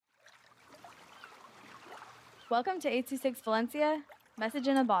Welcome to 826 Valencia, message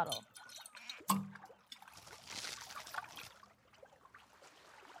in a bottle.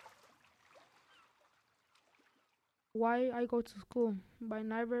 Why I Go to School by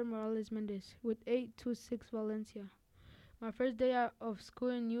Naiber Morales Mendez with 826 Valencia. My first day out of school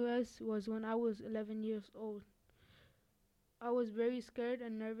in US was when I was 11 years old. I was very scared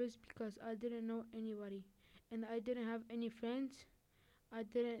and nervous because I didn't know anybody and I didn't have any friends. I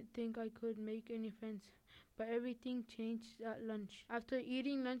didn't think I could make any friends, but everything changed at lunch. After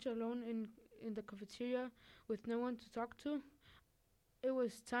eating lunch alone in the cafeteria with no one to talk to, it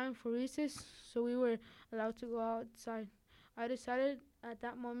was time for recess, so we were allowed to go outside. I decided at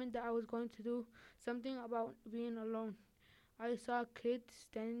that moment that I was going to do something about being alone. I saw a kid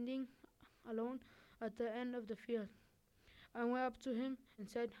standing alone at the end of the field. I went up to him and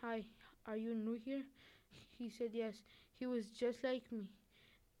said, "Hi, are you new here?" He said yes. He was just like me.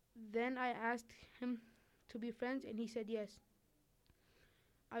 Then I asked him to be friends and he said yes.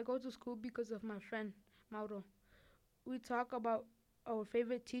 I go to school because of my friend, Mauro. We talk about our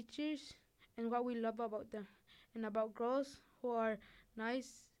favorite teachers and what we love about them, and about girls who are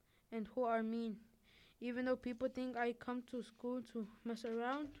nice and who are mean. Even though people think I come to school to mess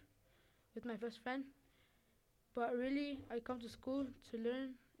around with my best friend, but really I come to school to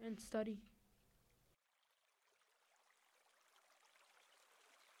learn and study.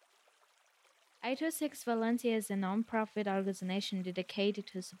 826 Valencia is a non-profit organization dedicated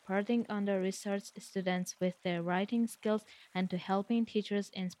to supporting under-researched students with their writing skills and to helping teachers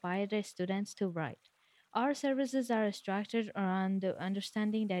inspire their students to write. Our services are structured around the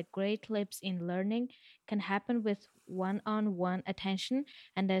understanding that great leaps in learning can happen with one-on-one attention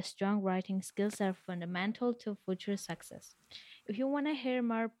and that strong writing skills are fundamental to future success. If you want to hear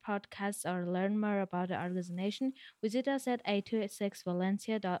more podcasts or learn more about the organization, visit us at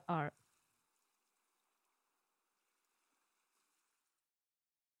 826valencia.org.